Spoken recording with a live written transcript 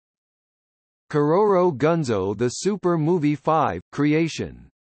Keroro Gunso The Super Movie 5, Creation.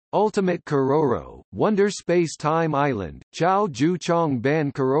 Ultimate Keroro, Wonder Space Time Island, Chao Ju Chong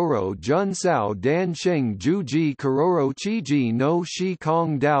Ban Keroro Jun Sao Dan Sheng Ju Ji Keroro Chi Ji no Shi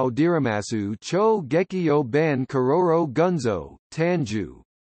Kong Dao Diramasu Cho Gekio Ban Keroro Gunso, Tanju.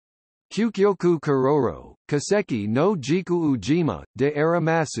 Kyukyoku Keroro, Kaseki no Jiku Ujima, de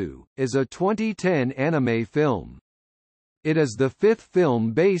Aramasu, is a 2010 anime film. It is the fifth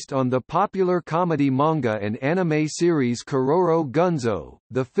film based on the popular comedy manga and anime series Keroro Gunso.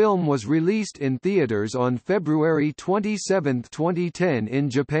 The film was released in theaters on February 27, 2010 in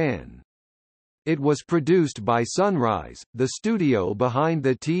Japan. It was produced by Sunrise, the studio behind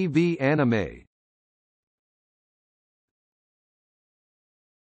the TV anime.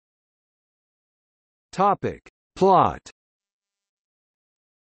 Topic. Plot.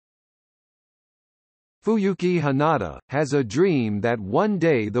 Fuyuki Hanada has a dream that one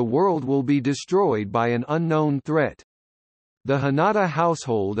day the world will be destroyed by an unknown threat. The Hanada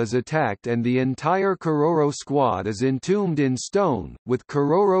household is attacked and the entire Keroro squad is entombed in stone, with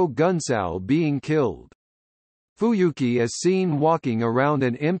Keroro Gunsao being killed. Fuyuki is seen walking around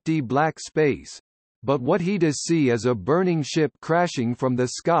an empty black space. But what he does see is a burning ship crashing from the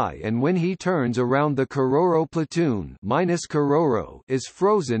sky, and when he turns around, the Keroro platoon minus Keroro is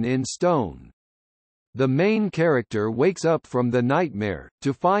frozen in stone. The main character wakes up from the nightmare,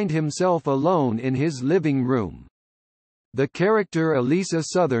 to find himself alone in his living room. The character Elisa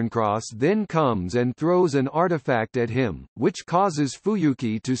Southerncross then comes and throws an artifact at him, which causes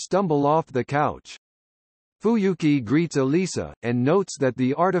Fuyuki to stumble off the couch. Fuyuki greets Elisa, and notes that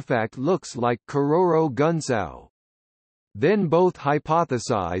the artifact looks like Keroro Gunsao. Then both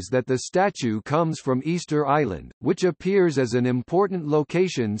hypothesize that the statue comes from Easter Island, which appears as an important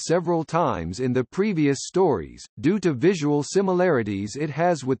location several times in the previous stories, due to visual similarities it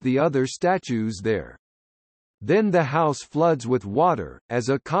has with the other statues there. Then the house floods with water, as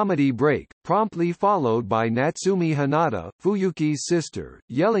a comedy break, promptly followed by Natsumi Hanada, Fuyuki's sister,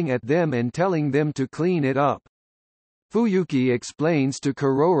 yelling at them and telling them to clean it up. Fuyuki explains to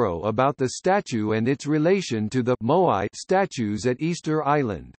Keroro about the statue and its relation to the Moai statues at Easter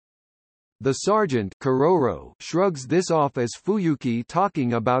Island. The sergeant Keroro shrugs this off as Fuyuki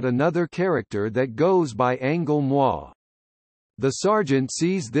talking about another character that goes by Angle Moi. The sergeant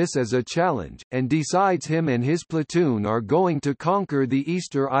sees this as a challenge, and decides him and his platoon are going to conquer the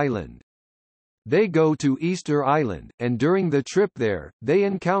Easter Island. They go to Easter Island, and during the trip there, they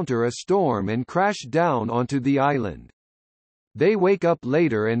encounter a storm and crash down onto the island. They wake up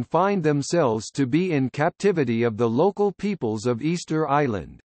later and find themselves to be in captivity of the local peoples of Easter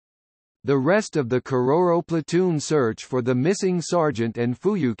Island. The rest of the Keroro platoon search for the missing sergeant and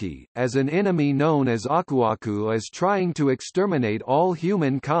Fuyuki, as an enemy known as Akuaku is trying to exterminate all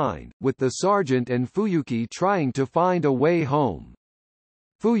humankind, with the sergeant and Fuyuki trying to find a way home.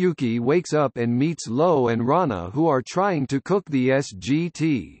 Fuyuki wakes up and meets Lo and Rana, who are trying to cook the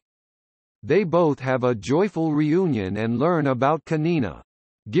SGT. They both have a joyful reunion and learn about Kanina.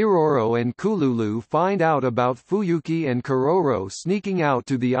 Keroro and Kululu find out about Fuyuki and Keroro sneaking out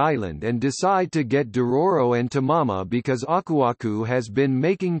to the island and decide to get Dororo and Tamama because Akuaku has been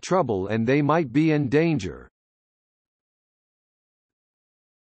making trouble and they might be in danger.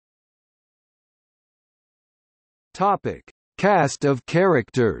 Topic: Cast of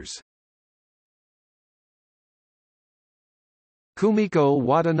characters. Kumiko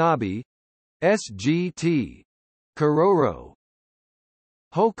Watanabe, SGT. Keroro.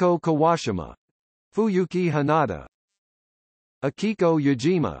 Hoko Kawashima, Fuyuki Hanada. Akiko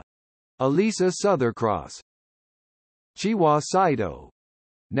Yajima, Elisa Southercross. Chiwa Saito,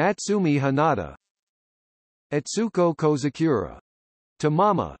 Natsumi Hanada. Etsuko Kozakura,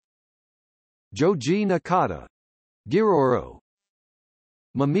 Tamama. Joji Nakata, Keroro.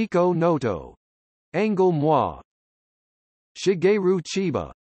 Mamiko Noto, Angle Moi. Shigeru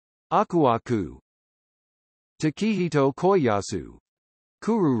Chiba, Akuaku. Takehito Koyasu,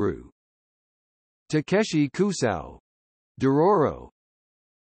 Kururu. Takeshi Kusao, Dororo.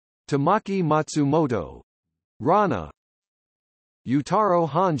 Tamaki Matsumoto, Rana. Yutaro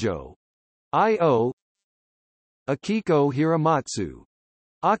Hanjo, Io. Akiko Hiramatsu,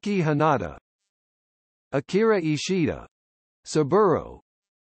 Aki Hanada. Akira Ishida, Saburo.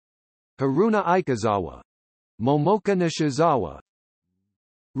 Haruna Aikazawa, Momoka Nishizawa.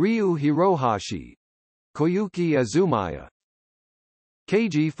 Ryu Hirohashi, Koyuki Azumaya.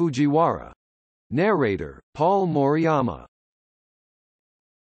 Keiji Fujiwara. Narrator, Paul Moriyama.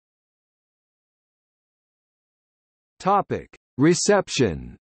 Topic: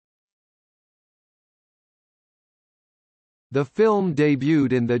 Reception. The film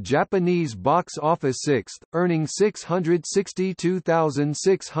debuted in the Japanese box office sixth, earning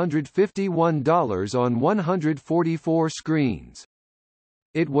 $662,651 on 144 screens.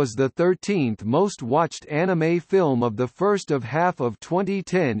 It was the 13th most watched anime film of the first half of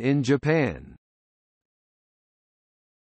 2010 in Japan.